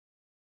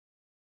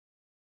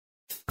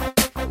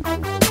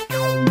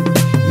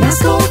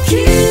NASCO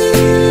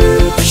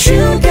Cube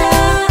Sugar.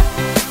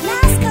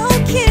 NASCO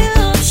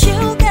Cube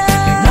Sugar.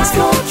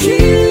 NASCO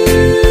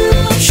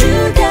Cube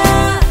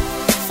Sugar.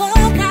 For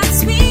that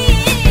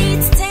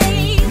sweet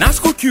taste.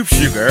 NASCO Cube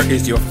Sugar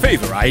is your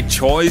favorite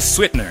choice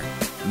sweetener.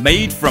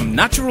 Made from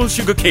natural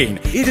sugarcane,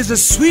 it is a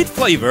sweet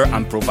flavor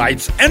and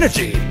provides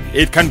energy.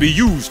 It can be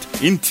used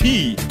in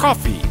tea,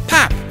 coffee,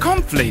 pap,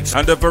 cornflakes,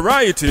 and a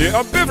variety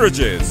of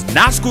beverages.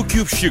 NASCO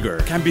Cube Sugar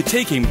can be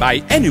taken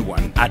by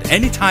anyone at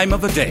any time of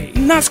the day.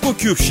 NASCO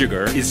Cube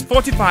Sugar is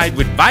fortified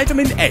with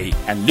vitamin A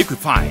and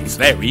liquefies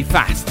very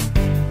fast.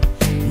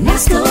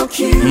 NASCO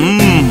Cube.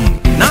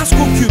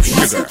 NASCO Cube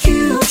Sugar. NASCO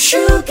Cube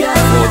Sugar.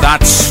 For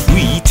that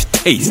sweet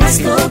taste.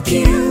 NASCO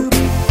Cube.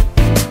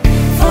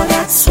 For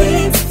that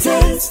sweet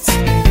taste.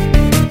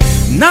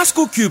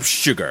 NASCO Cube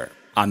Sugar,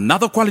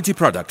 another quality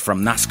product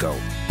from NASCO.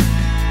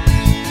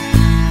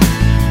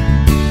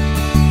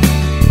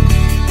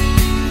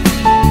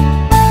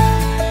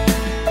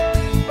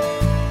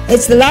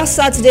 It's the last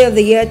Saturday of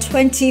the year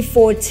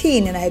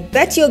 2014, and I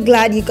bet you're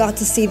glad you got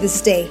to see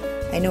this day.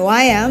 I know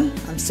I am.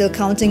 I'm still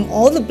counting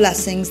all the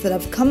blessings that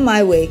have come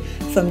my way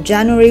from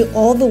January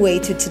all the way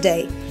to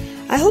today.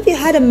 I hope you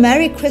had a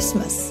Merry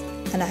Christmas,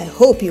 and I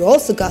hope you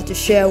also got to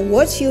share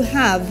what you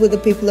have with the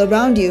people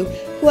around you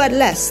who had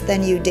less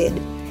than you did.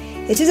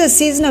 It is a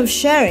season of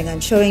sharing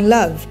and showing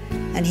love,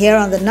 and here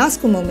on the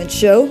NASCO Moment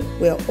Show,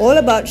 we are all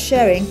about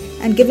sharing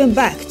and giving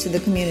back to the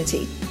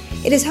community.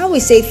 It is how we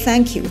say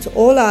thank you to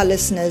all our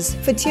listeners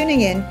for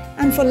tuning in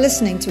and for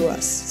listening to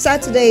us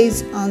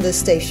Saturdays on the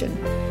station.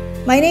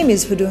 My name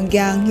is Hudun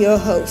Gyang, your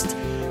host,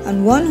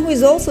 and one who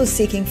is also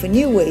seeking for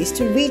new ways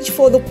to reach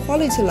for the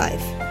quality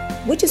life,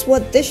 which is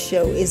what this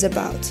show is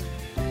about.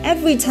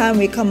 Every time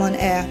we come on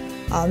air,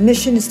 our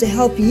mission is to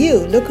help you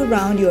look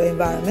around your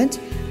environment,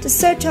 to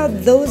search out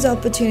those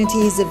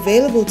opportunities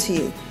available to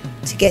you,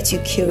 to get you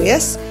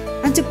curious,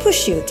 and to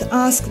push you to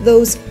ask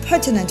those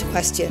pertinent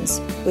questions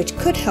which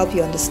could help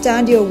you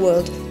understand your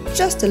world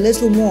just a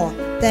little more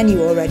than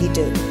you already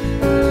do.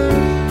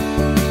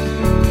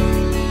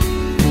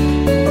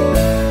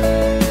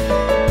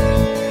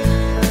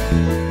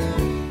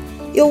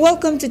 You're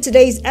welcome to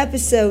today's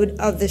episode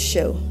of the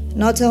show.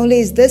 Not only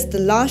is this the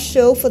last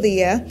show for the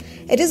year,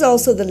 it is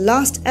also the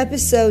last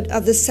episode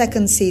of the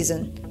second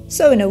season.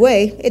 So in a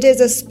way, it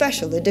is a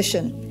special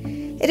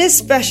edition. It is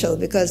special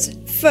because,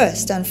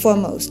 first and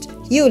foremost,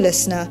 you,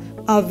 listener,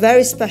 are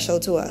very special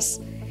to us.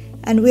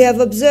 And we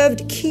have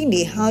observed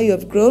keenly how you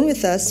have grown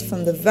with us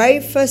from the very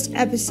first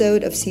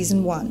episode of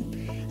Season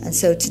 1. And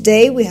so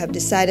today we have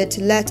decided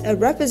to let a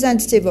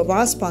representative of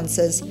our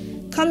sponsors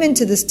come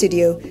into the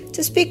studio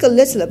to speak a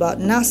little about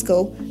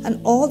NASCO and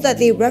all that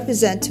they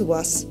represent to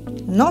us,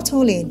 not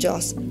only in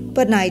Jos,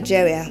 but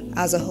Nigeria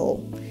as a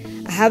whole.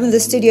 I have in the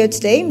studio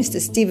today Mr.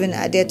 Stephen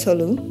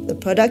Adetolu, the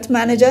product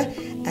manager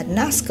at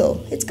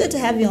NASCO. It's good to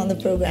have you on the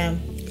program.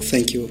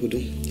 Thank you,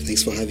 Hudu.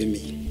 Thanks for having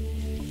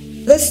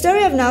me. The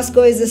story of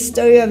NASCO is a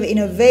story of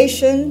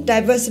innovation,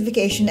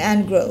 diversification,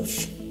 and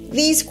growth.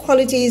 These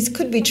qualities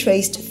could be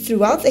traced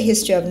throughout the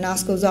history of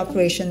NASCO's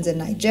operations in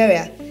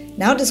Nigeria,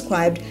 now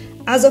described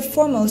as a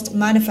foremost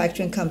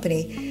manufacturing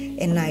company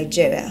in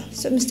Nigeria.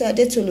 So, Mr.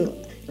 Adetolu,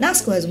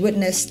 NASCO has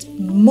witnessed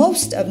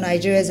most of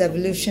Nigeria's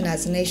evolution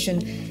as a nation,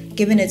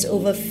 given its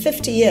over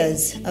 50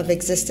 years of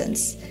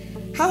existence.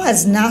 How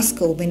has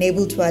NASCO been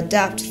able to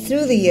adapt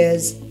through the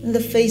years in the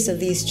face of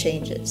these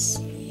changes?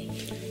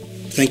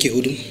 Thank you,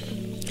 Hudu.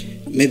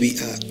 Maybe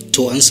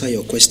to answer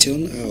your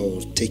question,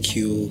 I'll take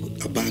you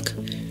back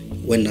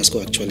when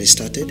NASCO actually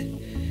started.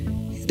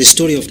 The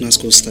story of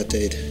NASCO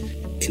started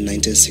in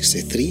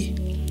 1963,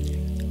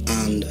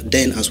 and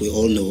then, as we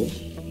all know,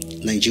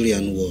 Nigeria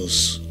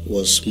was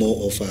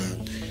more of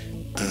an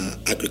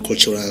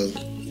agricultural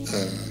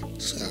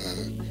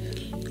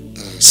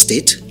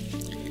state.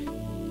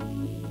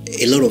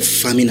 A lot of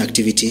farming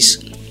activities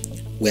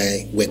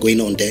were going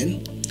on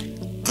then,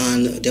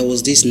 and there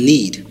was this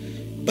need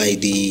by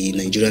the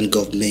Nigerian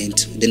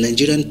government, the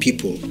Nigerian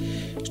people,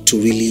 to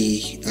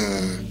really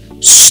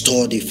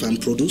store the farm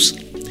produce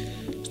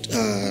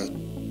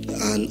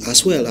and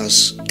as well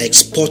as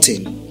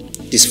exporting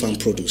this farm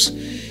produce.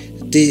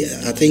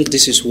 I think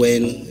this is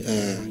when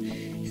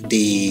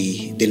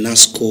the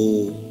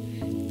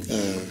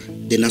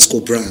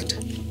NASCO brand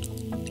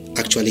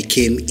actually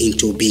came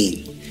into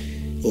being,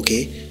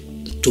 okay,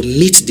 to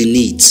meet the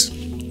needs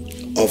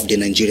of the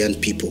Nigerian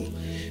people,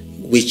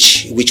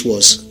 which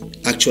was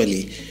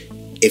actually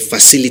a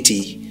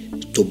facility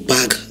to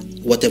bag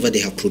whatever they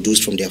have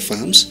produced from their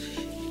farms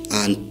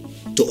and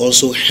to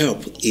also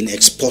help in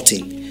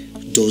exporting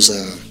those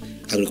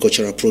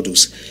agricultural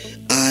produce.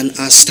 And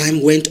as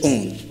time went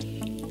on,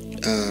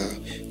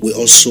 we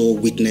also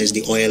witnessed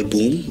the oil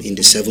boom in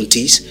the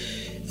 70s.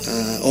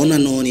 On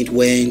and on it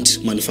went,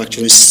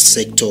 manufacturing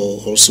sector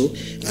also,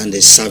 and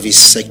the service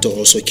sector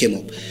also came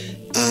up.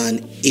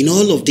 And in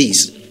all of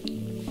this,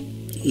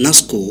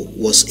 NASCO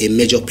was a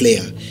major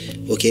player,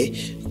 okay,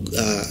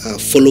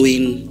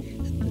 following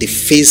the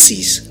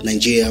phases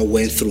Nigeria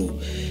went through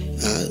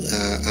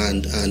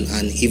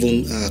and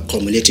even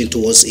culminating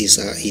towards its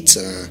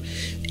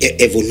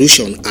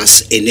evolution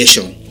as a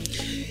nation.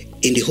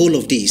 In the whole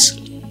of this,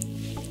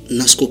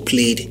 NASCO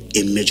played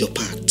a major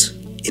part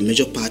in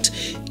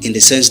the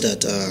sense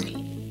that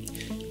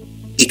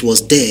it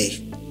was there,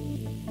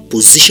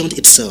 positioned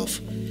itself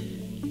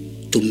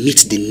to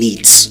meet the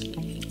needs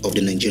of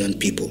the Nigerian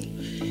people.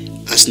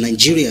 As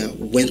Nigeria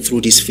went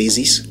through these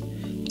phases,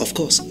 of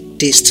course,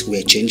 tastes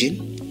were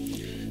changing.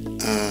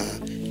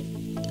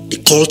 The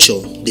culture,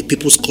 the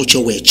people's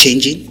culture were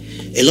changing.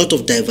 A lot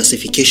of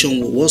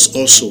diversification was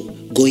also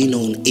going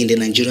on in the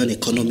Nigerian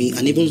economy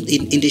and even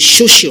in the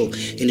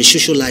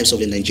social lives of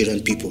the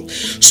Nigerian people.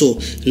 So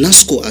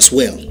NASCO as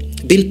well,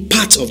 being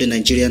part of the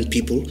Nigerian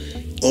people,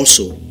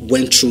 also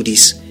went through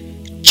these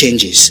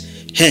changes.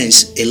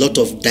 Hence, a lot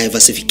of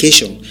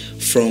diversification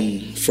from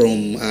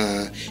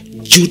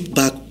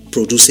jute-bag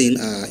producing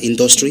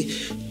industry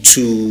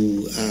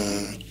to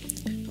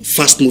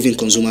fast-moving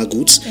consumer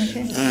goods,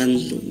 and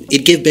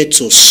it gave birth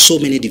to so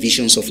many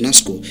divisions of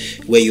NASCO,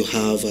 where you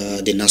have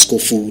the NASCO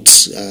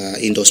foods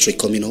industry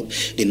coming up,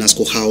 the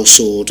NASCO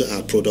household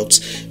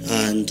products,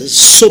 and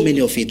so many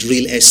of it,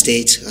 real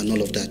estate and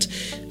all of that.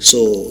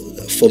 So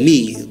for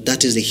me,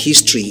 that is the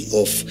history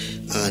of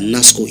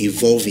NASCO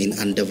evolving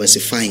and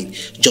diversifying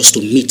just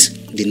to meet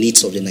the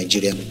needs of the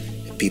Nigerian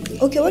people.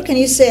 Okay, what can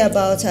you say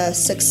about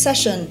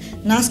succession,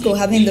 NASCO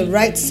having the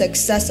right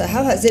successor?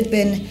 How has it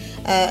been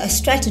a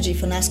strategy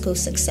for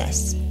NASCO's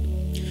success?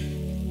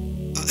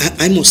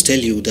 I must tell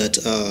you that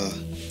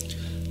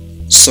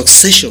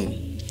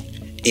succession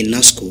in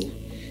NASCO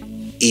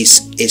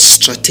is a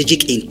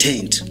strategic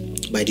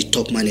intent by the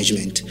top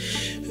management,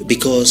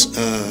 because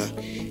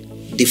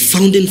the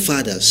founding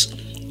fathers,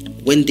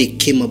 when they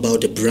came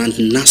about the brand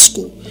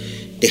NASCO,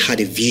 they had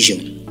a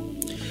vision.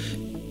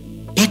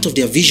 Part of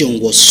their vision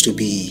was to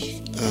be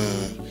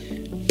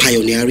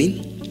pioneering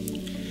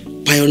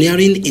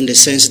in the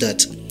sense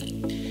that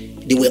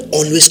they were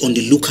always on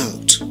the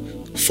lookout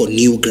for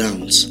new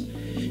grounds.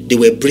 They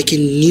were breaking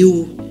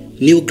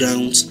new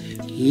grounds,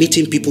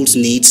 meeting people's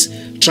needs,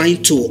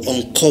 trying to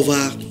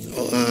uncover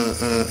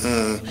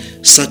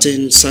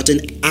certain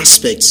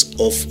aspects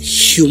of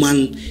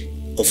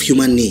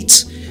human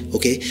needs.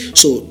 Okay,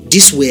 so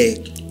these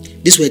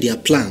were their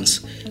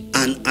plans,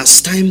 and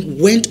as time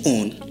went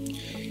on,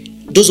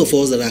 those of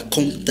us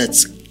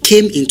that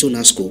came into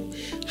NASCO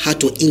had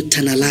to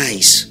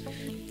internalize,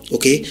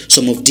 okay,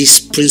 some of these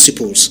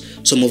principles,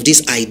 some of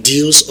these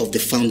ideals of the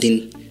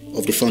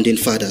founding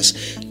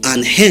fathers,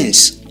 and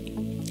hence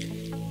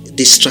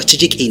the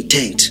strategic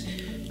intent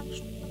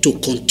to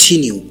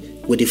continue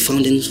with the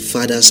founding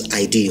fathers'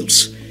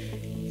 ideals.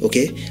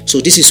 Okay, so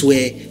this is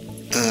where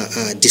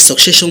the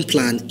succession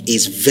plan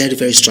is very,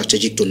 very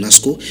strategic to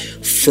NASCO.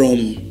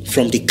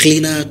 From the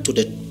cleaner to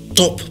the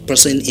top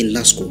person in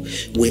NASCO,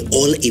 we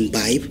all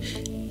imbibe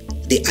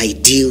the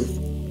ideal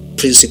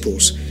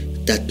principles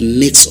that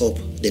makes up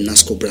the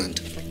NASCO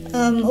brand.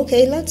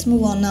 Okay, let's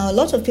move on now. A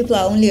lot of people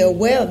are only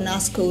aware of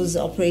NASCO's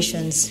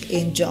operations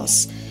in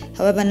Jos.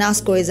 However,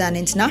 NASCO is an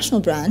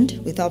international brand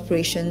with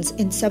operations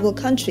in several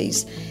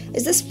countries.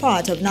 Is this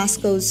part of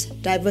NASCO's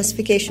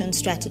diversification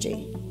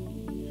strategy?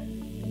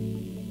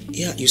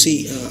 Yeah, you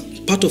see,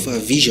 part of our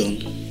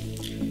vision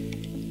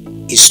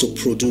is to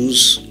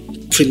produce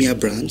premier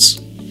brands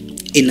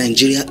in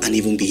Nigeria and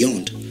even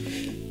beyond.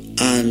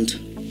 And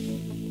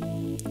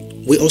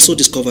we also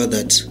discovered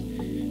that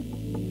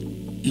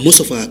most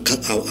of our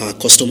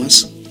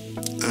customers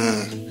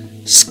are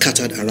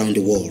scattered around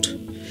the world.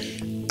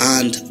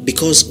 And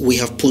because we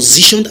have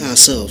positioned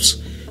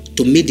ourselves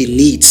to meet the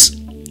needs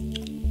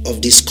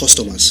of these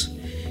customers,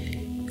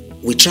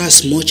 we try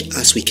as much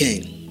as we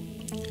can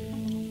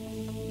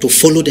to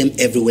follow them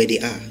everywhere they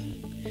are.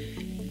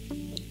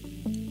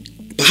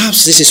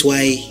 Perhaps this is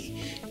why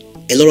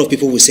a lot of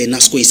people will say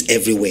NASCO is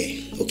everywhere.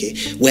 Okay,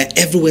 we're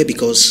everywhere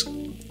because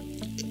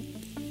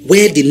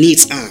where the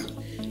needs are,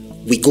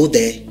 we go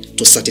there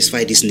to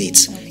satisfy these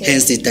needs. Okay.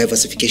 Hence the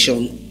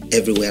diversification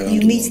everywhere around the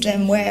world. You meet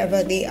them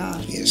wherever they are.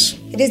 Yes.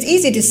 It is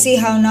easy to see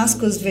how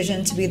NASCO's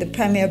vision to be the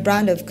premier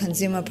brand of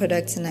consumer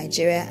products in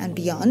Nigeria and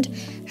beyond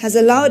has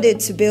allowed it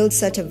to build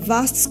such a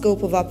vast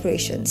scope of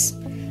operations.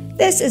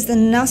 This is the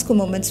NASCO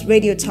Moments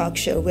radio talk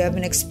show. We have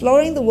been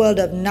exploring the world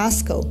of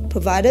NASCO,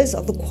 providers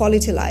of the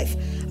quality life.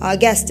 Our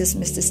guest is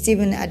Mr.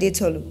 Stephen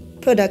Adetolu,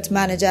 product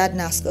manager at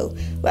NASCO.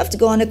 We have to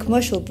go on a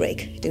commercial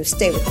break. Do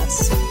stay with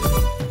us.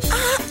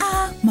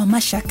 Mama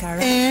Shakara,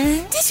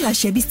 this your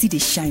shebi still dey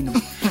shine,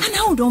 and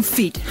how don't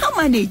fade? How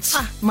manage?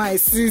 My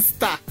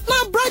sister,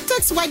 now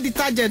Brightex white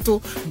detergent,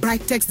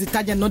 Brightex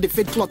detergent not the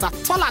fade cloth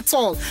at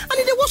all, and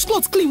it dey wash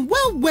clothes clean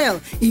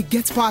well. It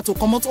gets power to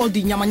come out all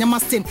the nyama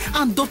stain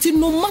and dirty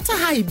no matter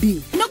how it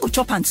be. You not go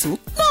chop hand too?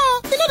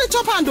 No, you know the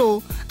chop hand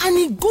though, and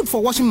it good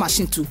for washing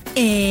machine too.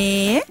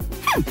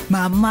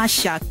 Mama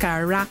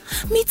Shakara,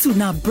 me too.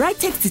 Now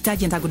Brightex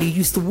detergent I go to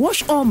use to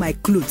wash all my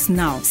clothes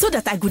now, so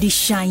that I go to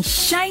shine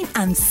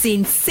and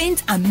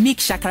saint and make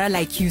Shakara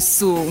like you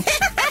so.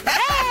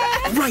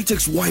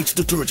 Brightex White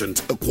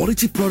Detergent, a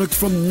quality product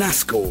from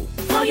NASCO.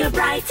 For your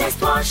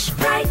brightest wash,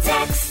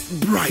 Brightex.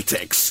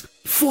 Brightex,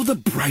 for the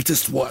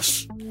brightest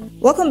wash.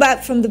 Welcome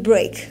back from the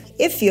break.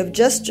 If you have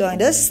just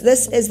joined us,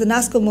 this is the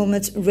NASCO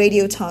Moments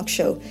radio talk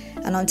show.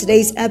 And on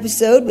today's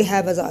episode, we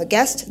have as our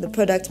guest the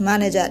product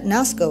manager at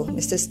NASCO,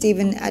 Mr.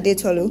 Stephen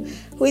Adetolu,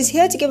 who is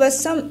here to give us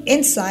some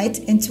insight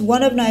into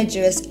one of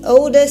Nigeria's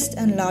oldest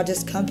and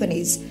largest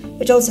companies,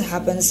 which also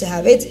happens to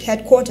have its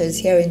headquarters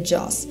here in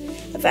Jos.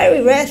 A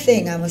very rare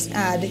thing, I must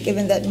add,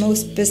 given that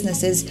most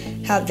businesses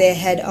have their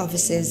head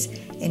offices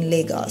in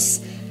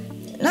Lagos.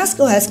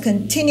 NASCO has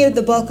continued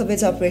the bulk of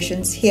its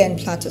operations here in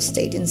Plateau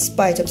State in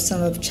spite of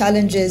some of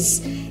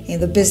challenges in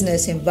the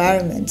business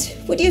environment.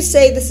 Would you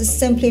say this is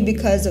simply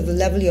because of the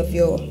level of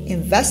your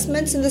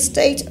investments in the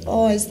state,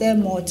 or is there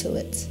more to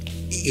it?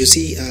 You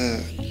see,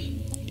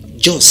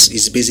 Jos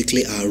is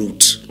basically our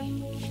root.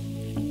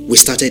 We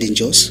started in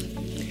Jos,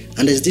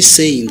 and there's this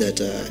saying that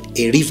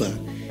a river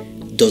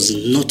does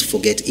not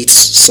forget its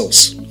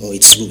source or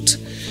its root.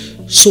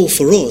 So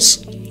for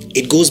us,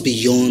 it goes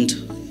beyond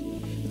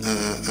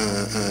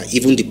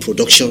even the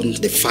production,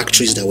 the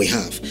factories that we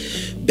have.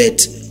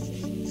 But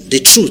the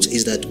truth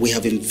is that we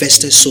have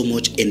invested so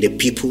much in the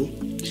people,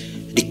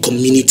 the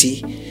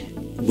community.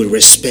 We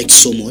respect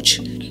so much.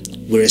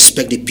 We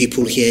respect the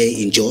people here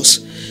in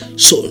Jos.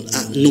 So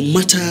no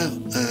matter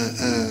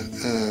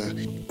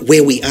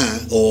where we are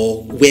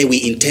or where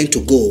we intend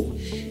to go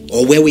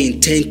or where we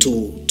intend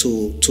to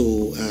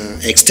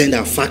extend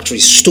our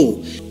factories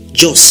to,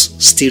 Jos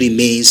still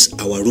remains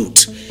our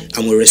root,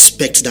 and we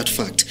respect that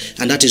fact,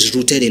 and that is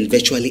rooted in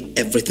virtually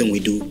everything we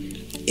do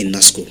in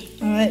NASCO.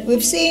 All right,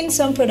 we've seen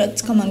some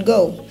products come and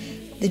go.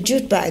 The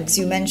jute bags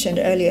you mentioned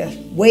earlier,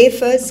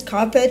 wafers,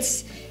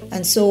 carpets,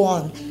 and so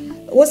on.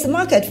 Was the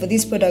market for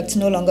these products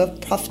no longer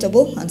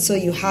profitable, and so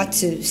you had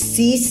to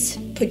cease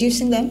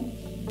producing them?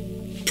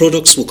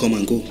 Products will come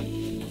and go,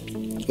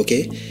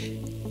 okay?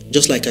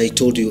 Just like I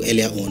told you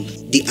earlier on,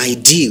 the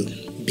ideal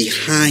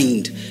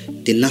behind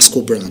the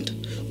NASCO brand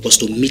was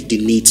to meet the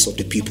needs of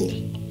the people.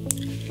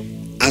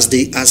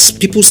 As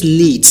people's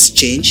needs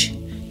change,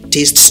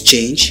 tastes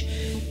change,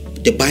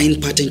 the buying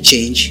pattern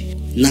change,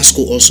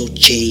 NASCO also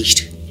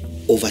changed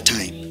over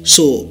time.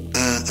 So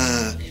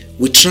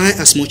we try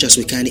as much as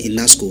we can in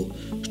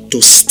NASCO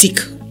to stick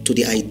to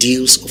the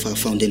ideals of our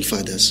founding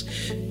fathers.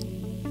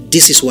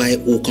 This is why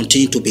we'll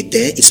continue to be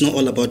there. It's not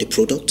all about the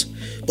product,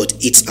 but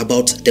it's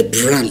about the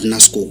brand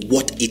NASCO,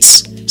 what it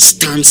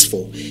stands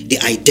for, the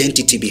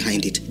identity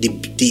behind it,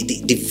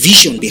 the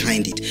vision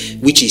behind it,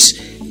 which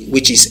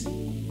is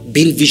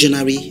being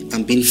visionary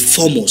and being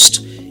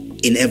foremost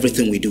in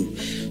everything we do.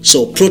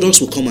 So products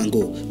will come and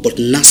go, but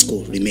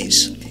NASCO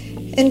remains.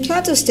 In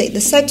Plateau State, the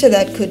sector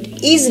that could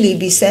easily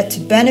be said to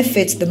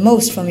benefit the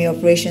most from your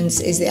operations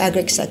is the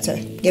agric sector,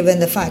 given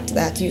the fact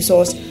that you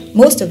source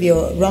most of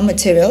your raw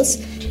materials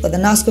for the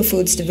NASCO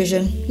Foods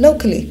division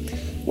locally.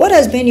 What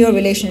has been your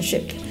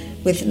relationship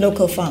with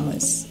local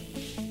farmers?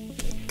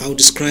 I would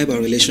describe our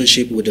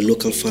relationship with the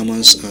local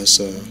farmers as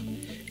a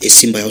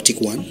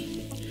symbiotic one.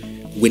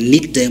 We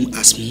need them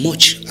as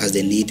much as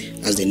they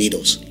need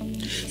us.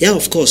 Yeah,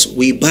 of course,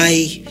 we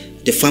buy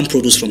the farm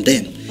produce from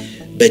them,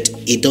 but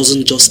it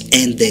doesn't just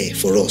end there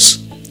for us.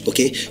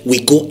 Okay, we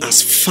go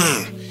as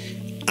far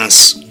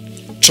as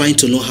trying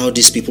to know how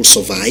these people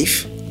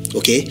survive.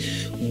 Okay,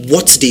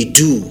 what they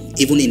do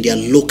even in their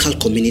local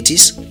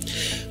communities.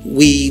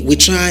 We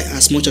try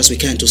as much as we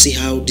can to see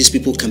how these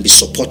people can be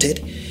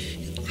supported,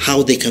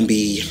 how they can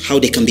be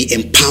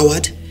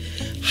empowered,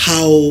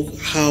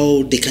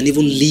 how they can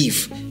even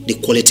live the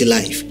quality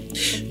life.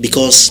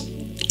 Because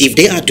if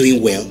they are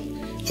doing well,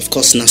 of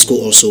course NASCO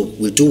also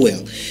will do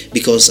well.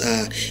 Because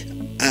I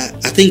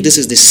think this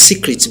is the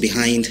secret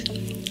behind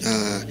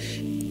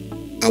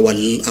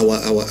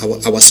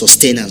our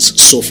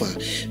sustenance so far,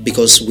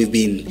 because we've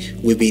been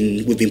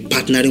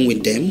partnering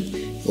with them.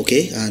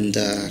 Okay, and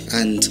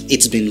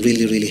it's been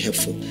really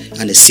helpful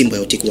and a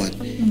symbiotic one.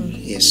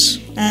 Yes.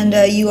 And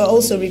you are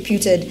also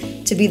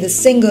reputed to be the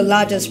single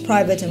largest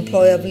private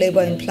employer of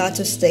labor in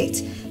Plateau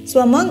State. So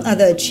among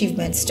other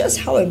achievements, just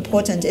how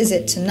important is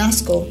it to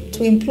NASCO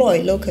to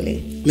employ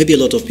locally? Maybe a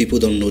lot of people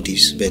don't know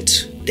this, but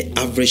the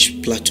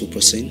average Plateau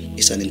person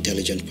is an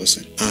intelligent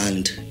person.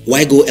 And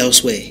why go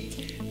elsewhere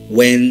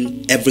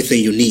when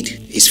everything you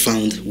need is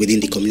found within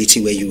the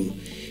community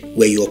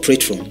where you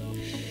operate from?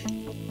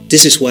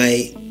 This is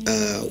why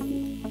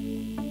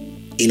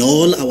in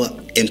all our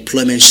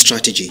employment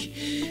strategy,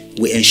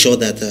 we ensure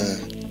that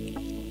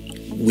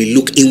we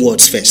look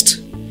inwards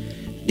first.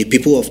 The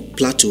people of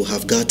Plateau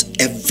have got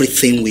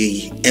everything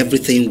we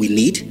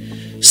need: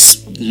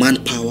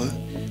 manpower,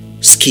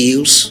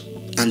 skills,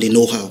 and the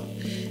know-how.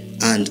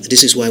 And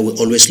this is why we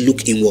always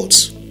look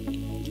inwards.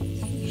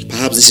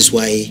 Perhaps this is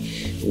why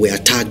we are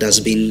tagged as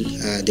being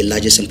the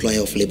largest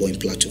employer of labor in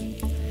Plateau.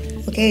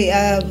 Okay,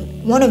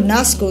 one of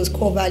NASCO's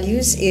core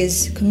values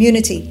is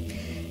community.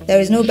 There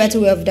is no better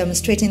way of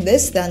demonstrating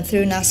this than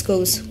through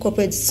NASCO's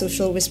corporate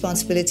social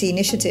responsibility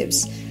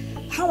initiatives.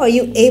 How are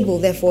you able,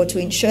 therefore, to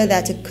ensure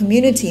that a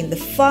community in the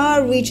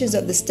far reaches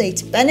of the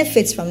state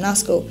benefits from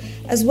NASCO,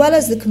 as well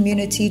as the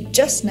community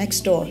just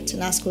next door to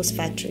NASCO's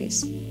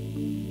factories?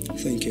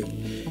 Thank you.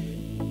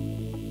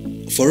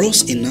 For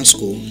us in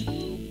NASCO,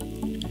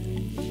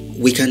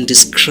 we can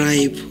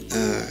describe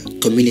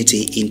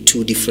community in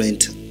two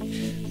different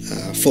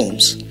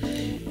forms.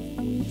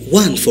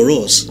 One, for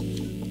us,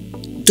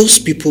 those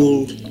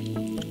people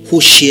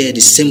who share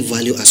the same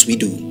value as we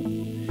do.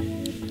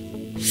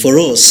 For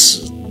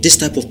us, this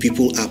type of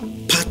people are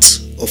part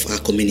of our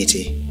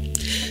community.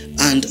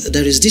 And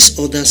there is this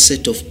other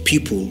set of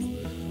people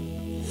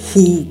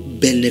who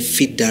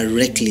benefit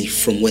directly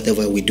from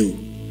whatever we do.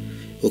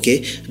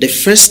 Okay, the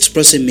first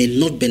person may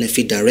not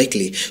benefit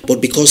directly, but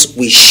because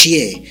we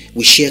share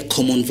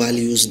common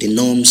values, the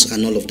norms,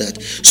 and all of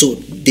that, so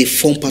they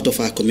form part of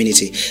our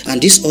community. And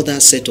this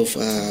other set of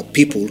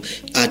people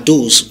are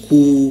those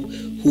who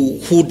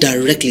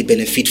directly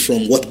benefit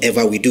from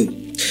whatever we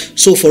do.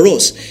 So for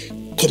us,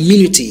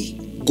 community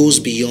goes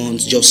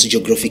beyond just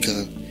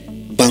geographical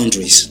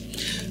boundaries,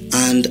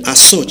 and as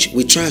such,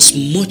 we try as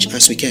much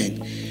as we can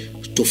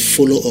to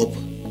follow up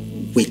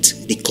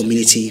with the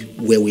community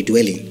where we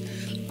dwell in.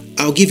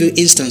 I'll give you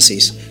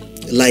instances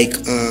like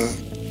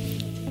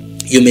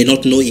you may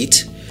not know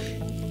it.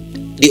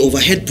 The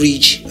overhead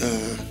bridge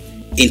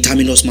in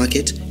Terminus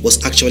Market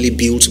was actually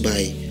built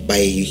by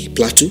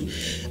Plateau,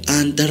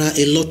 and there are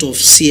a lot of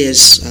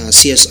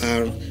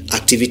CSR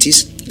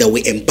activities that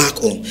we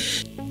embark on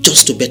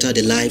just to better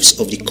the lives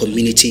of the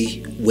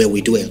community where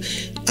we dwell.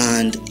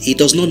 And it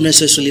does not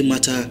necessarily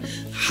matter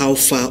how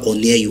far or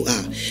near you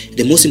are.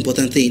 The most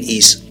important thing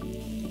is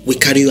we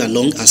carry you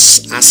along as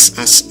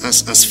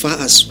far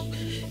as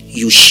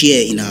you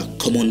share in our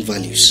common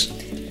values.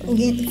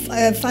 Okay,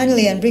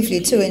 finally and briefly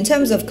too, in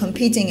terms of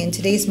competing in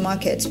today's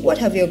market, what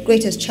have your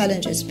greatest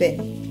challenges been?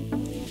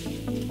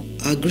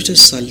 Our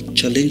greatest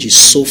challenges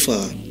so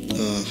far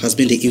has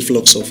been the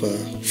influx of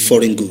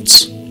foreign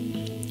goods.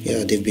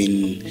 Yeah, they've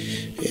been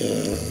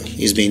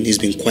it's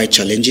been quite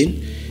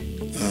challenging,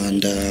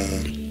 and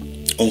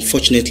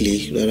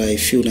unfortunately, there are a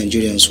few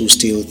Nigerians who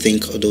still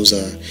think those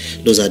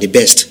are the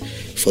best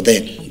for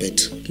them.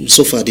 But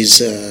so far, that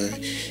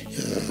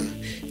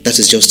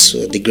is just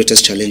the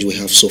greatest challenge we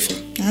have so far.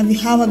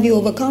 How have you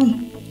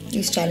overcome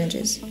these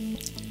challenges?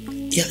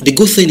 Yeah, the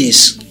good thing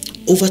is,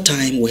 over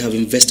time, we have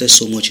invested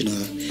so much in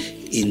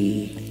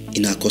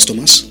our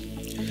customers.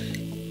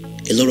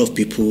 A lot of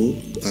people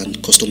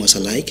and customers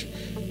alike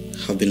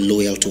have been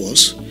loyal to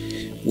us.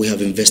 We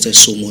have invested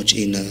so much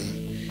in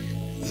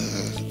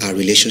our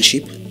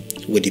relationship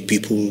with the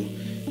people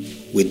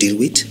we deal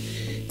with,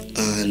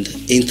 and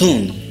in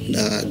turn,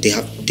 they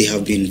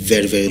have been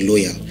very, very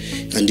loyal,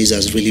 and this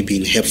has really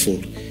been helpful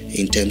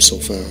in terms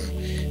of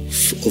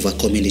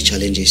overcoming the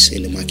challenges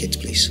in the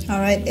marketplace. All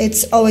right,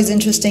 it's always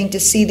interesting to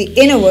see the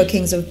inner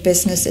workings of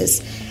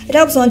businesses. It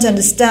helps one to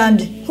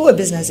understand who a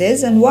business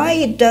is and why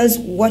it does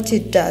what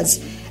it does.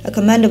 A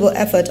commendable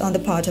effort on the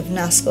part of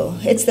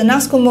NASCO. It's the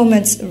NASCO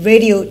Moments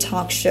radio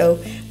talk show.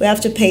 We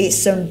have to pay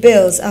some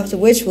bills, after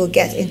which we'll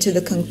get into the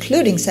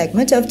concluding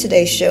segment of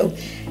today's show,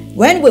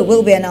 when we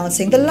will be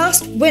announcing the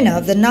last winner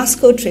of the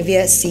NASCO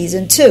Trivia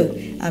Season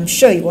 2. I'm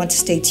sure you want to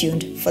stay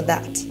tuned for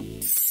that.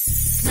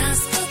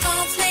 NASCO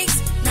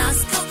cornflakes,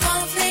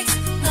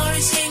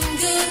 nourishing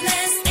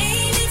goodness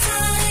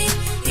anytime.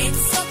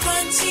 It's so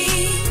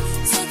crunchy,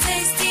 so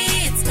tasty,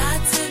 it's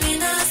got to be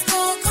NASCO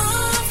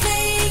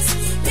cornflakes.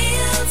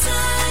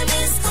 Mealtime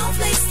is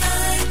cornflakes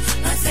time,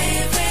 my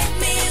favorite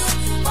meal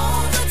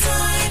all the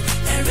time.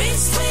 They're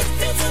rich with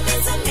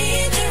vitamins and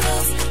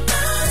minerals.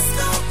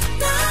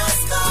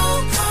 NASCO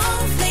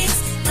cornflakes,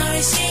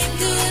 nourishing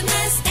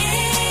goodness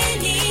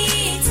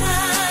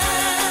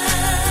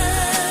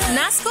anytime.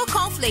 NASCO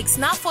cornflakes,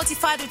 now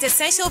fortified with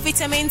essential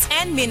vitamins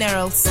and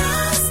minerals.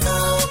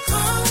 NASCO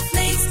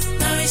cornflakes,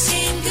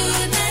 nourishing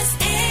goodness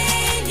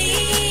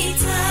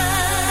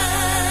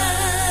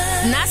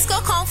anytime.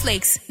 NASCO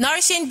cornflakes,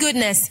 nourishing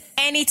goodness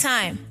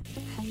anytime.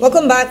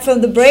 Welcome back from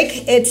the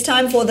break. It's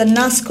time for the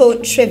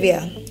NASCO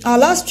Trivia. Our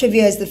last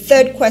trivia is the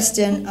third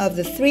question of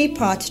the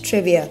three-part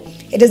trivia.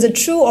 It is a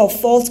true or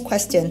false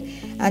question,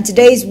 and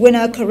today's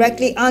winner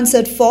correctly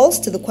answered false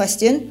to the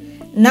question.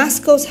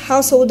 NASCO's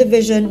household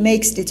division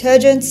makes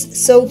detergents,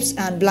 soaps,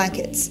 and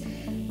blankets.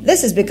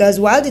 This is because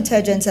while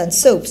detergents and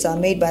soaps are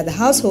made by the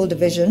household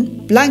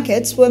division,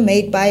 blankets were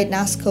made by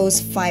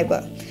NASCO's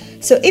fiber.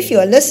 So if you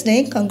are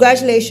listening,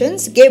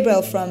 congratulations,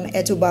 Gabriel from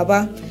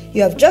Etubaba.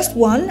 You have just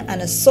won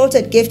an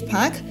assorted gift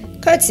pack,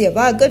 courtesy of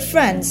our good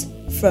friends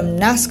from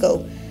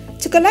NASCO.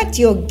 To collect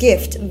your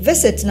gift,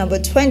 visit number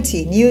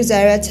 20 New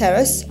Zaria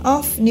Terrace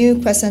off New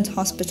Crescent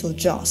Hospital,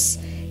 Jos.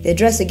 The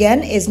address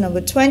again is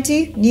number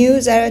 20 New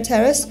Zaria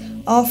Terrace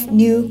off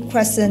New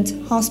Crescent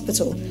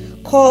Hospital.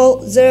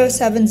 Call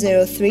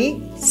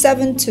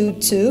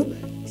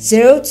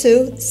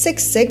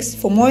 0703-722-0266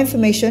 for more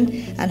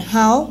information and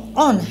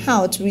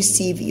how to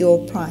receive your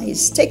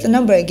prize. Take the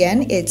number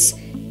again, it's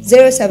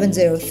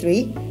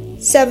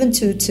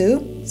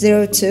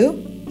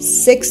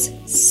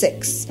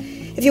 0703-722-0266.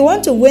 If you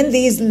want to win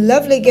these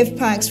lovely gift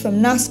packs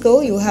from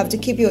NASCO, you'll have to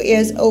keep your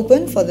ears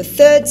open for the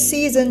 3rd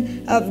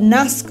season of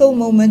NASCO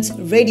Moments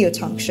Radio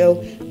Talk Show,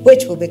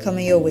 which will be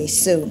coming your way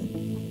soon.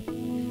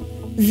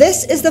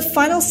 This is the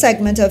final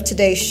segment of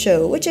today's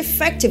show, which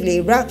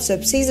effectively wraps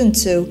up Season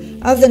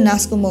 2 of the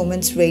NASCO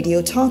Moments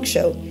Radio Talk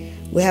Show.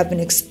 We have been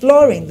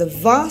exploring the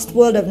vast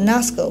world of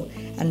NASCO,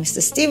 and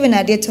Mr. Stephen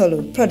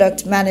Adietolu,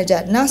 Product Manager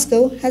at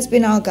NASCO, has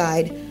been our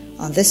guide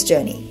on this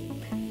journey.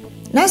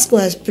 NASCO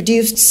has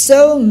produced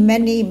so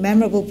many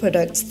memorable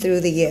products through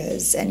the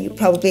years, and you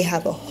probably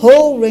have a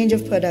whole range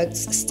of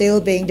products still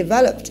being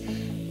developed.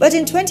 But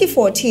in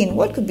 2014,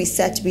 what could be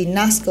said to be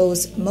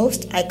NASCO's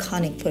most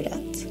iconic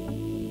product?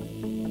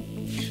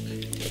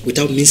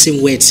 Without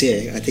mincing words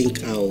here, I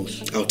think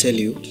I'll tell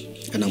you,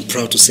 and I'm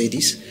proud to say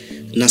this,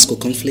 NASCO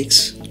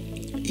Cornflakes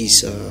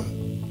is our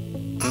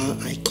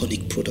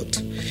iconic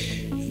product,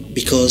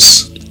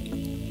 because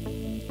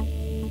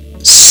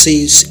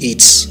since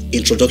its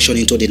introduction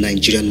into the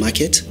Nigerian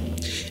market,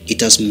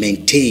 it has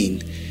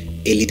maintained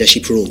a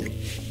leadership role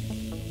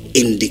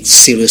in the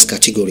cereals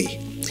category,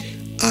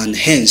 and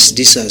hence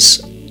this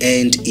has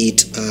earned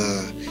it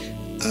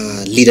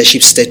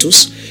leadership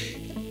status.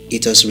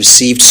 It has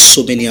received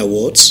so many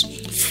awards,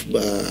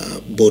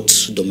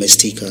 both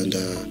domestic and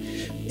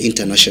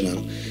international.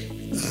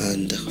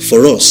 And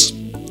for us,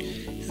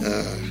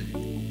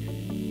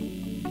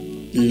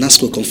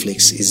 NASCO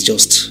Cornflakes is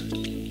just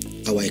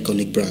our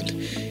iconic brand.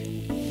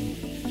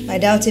 I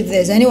doubt if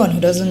there's anyone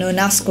who doesn't know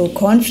NASCO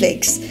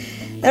Cornflakes.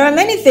 There are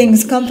many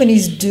things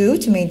companies do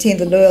to maintain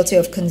the loyalty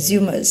of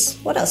consumers.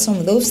 What are some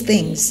of those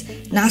things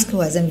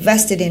NASCO has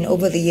invested in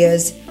over the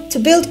years to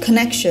build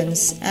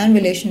connections and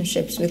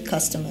relationships with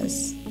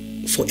customers?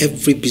 For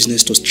every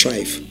business to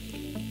strive,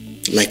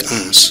 like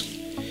ours,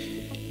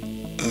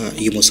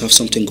 you must have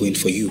something going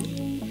for you.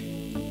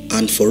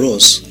 And for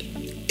us,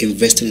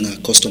 investing in our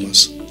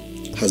customers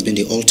has been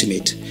the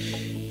ultimate.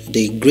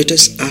 The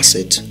greatest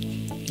asset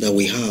that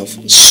we have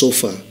so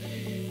far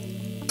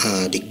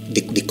are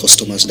the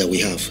customers that we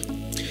have.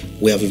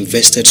 We have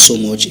invested so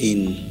much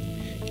in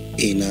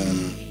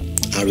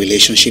our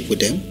relationship with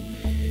them.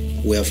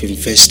 We have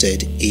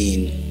invested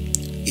in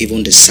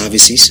even the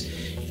services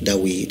that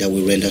we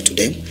render to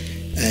them,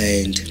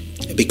 and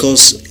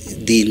because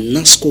the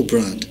NASCO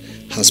brand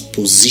has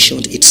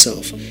positioned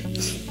itself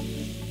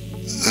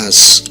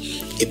as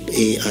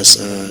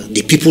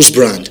the people's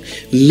brand,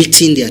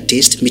 meeting their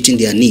taste, meeting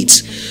their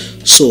needs.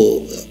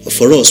 So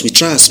for us, we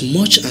try as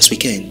much as we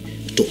can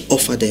to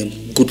offer them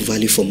good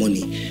value for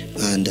money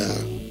and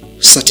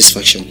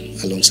satisfaction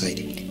alongside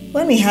it.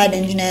 When we had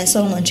Engineer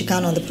Solomon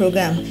Chikan on the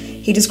program,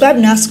 he described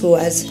NASCO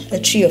as a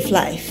tree of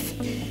life.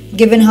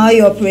 Given how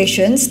your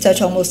operations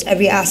touch almost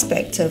every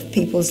aspect of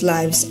people's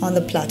lives on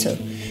the plateau,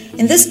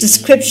 in this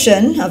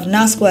description of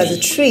NASCO as a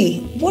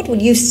tree, what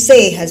would you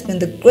say has been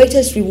the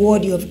greatest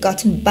reward you have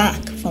gotten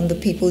back from the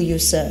people you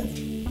serve?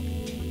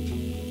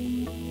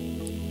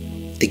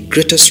 The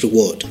greatest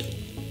reward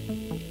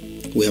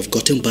we have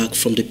gotten back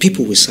from the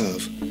people we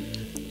serve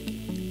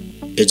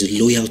is the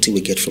loyalty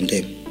we get from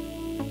them.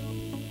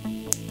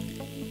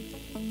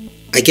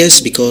 I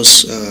guess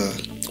because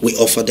we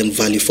offer them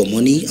value for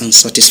money and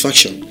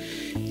satisfaction,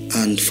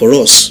 and for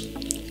us,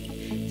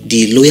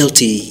 the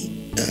loyalty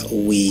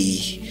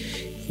we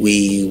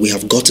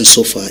have gotten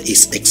so far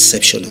is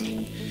exceptional.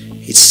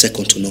 It's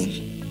second to none,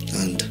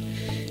 and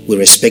we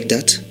respect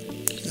that,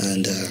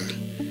 and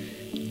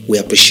we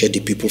appreciate the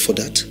people for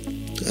that,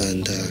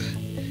 and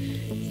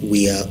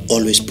we are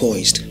always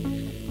poised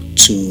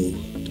to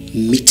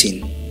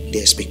meeting the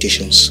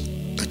expectations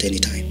at any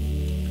time.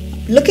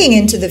 Looking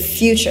into the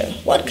future,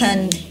 what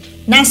can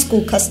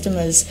NASCO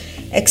customers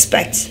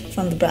expect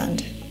from the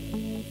brand?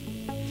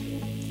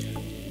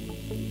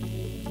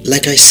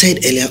 Like I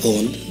said earlier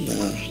on,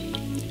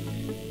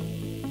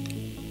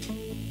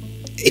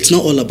 it's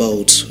not all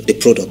about the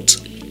product.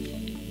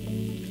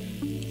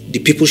 The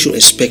people should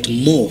expect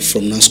more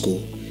from NASCO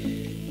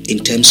in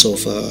terms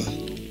of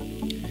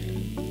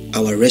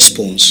our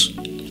response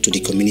to the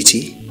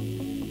community,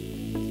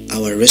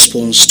 our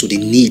response to the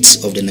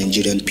needs of the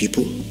Nigerian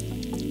people,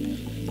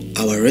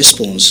 our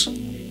response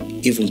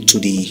even to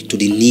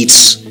the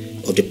needs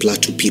of the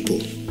Plateau people.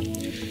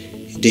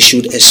 They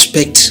should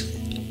expect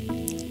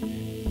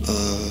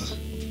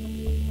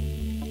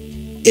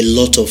a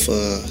lot of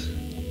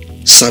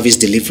service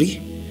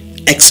delivery,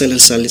 excellent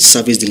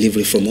service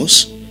delivery from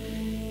us,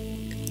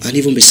 and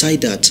even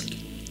beside that,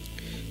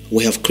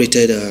 we have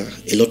created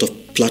a lot of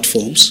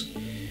platforms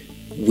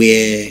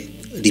where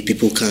the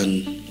people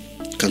can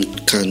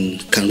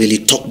really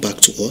talk back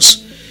to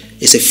us.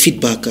 It's a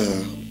feedback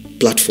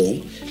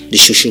platform, the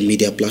social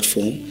media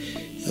platform.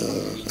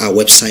 Our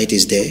website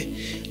is there,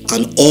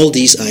 and all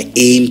these are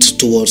aimed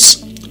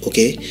towards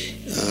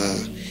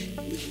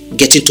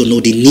getting to know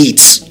the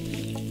needs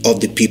of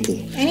the people.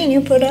 Any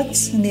new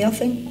products in the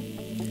offering?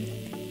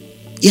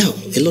 Yeah,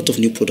 a lot of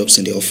new products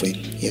in the offering.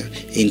 Yeah,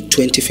 in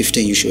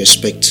 2015 you should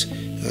expect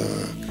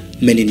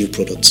many new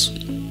products.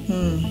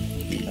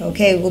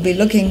 Okay, we'll be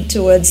looking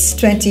towards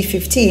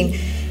 2015.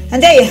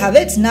 And there you have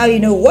it. Now you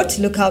know what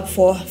to look out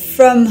for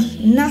from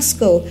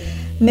NASCO.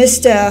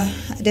 Mr.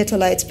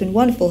 Adetola, it's been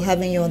wonderful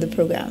having you on the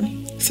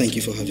program. Thank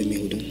you for having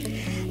me, Udo.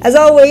 As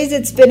always,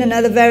 it's been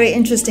another very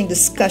interesting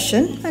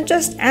discussion. And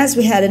just as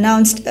we had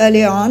announced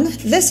earlier on,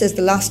 this is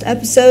the last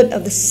episode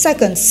of the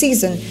second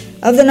season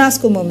of the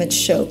NASCO Moments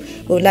Show.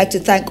 We would like to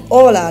thank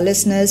all our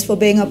listeners for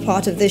being a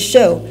part of this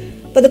show.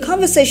 But the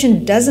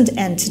conversation doesn't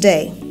end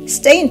today.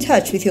 Stay in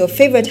touch with your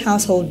favorite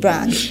household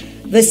brand.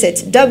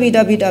 Visit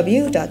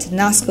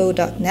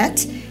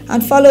www.nasco.net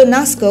and follow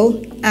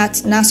NASCO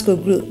at NASCO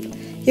Group.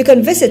 You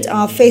can visit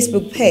our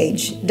Facebook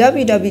page,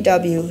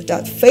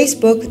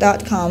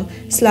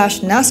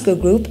 www.facebook.com/NASCO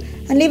Group,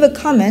 and leave a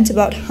comment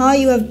about how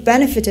you have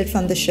benefited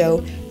from the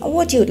show and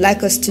what you would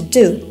like us to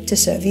do to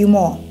serve you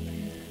more.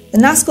 The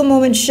NASCO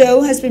Moment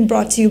Show has been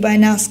brought to you by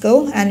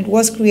NASCO, and it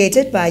was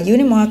created by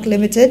Unimark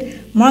Limited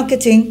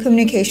Marketing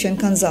Communication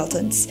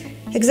Consultants.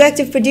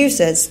 Executive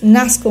Producers,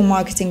 NASCO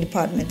Marketing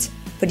Department.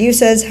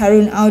 Producers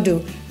Harun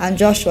Audu and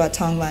Joshua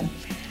Tongman.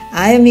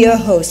 I am your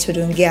host,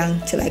 Hudun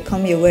Gyang. Till I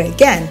come your way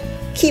again,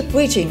 keep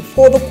reaching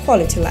for the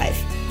quality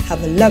life.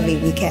 Have a lovely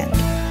weekend.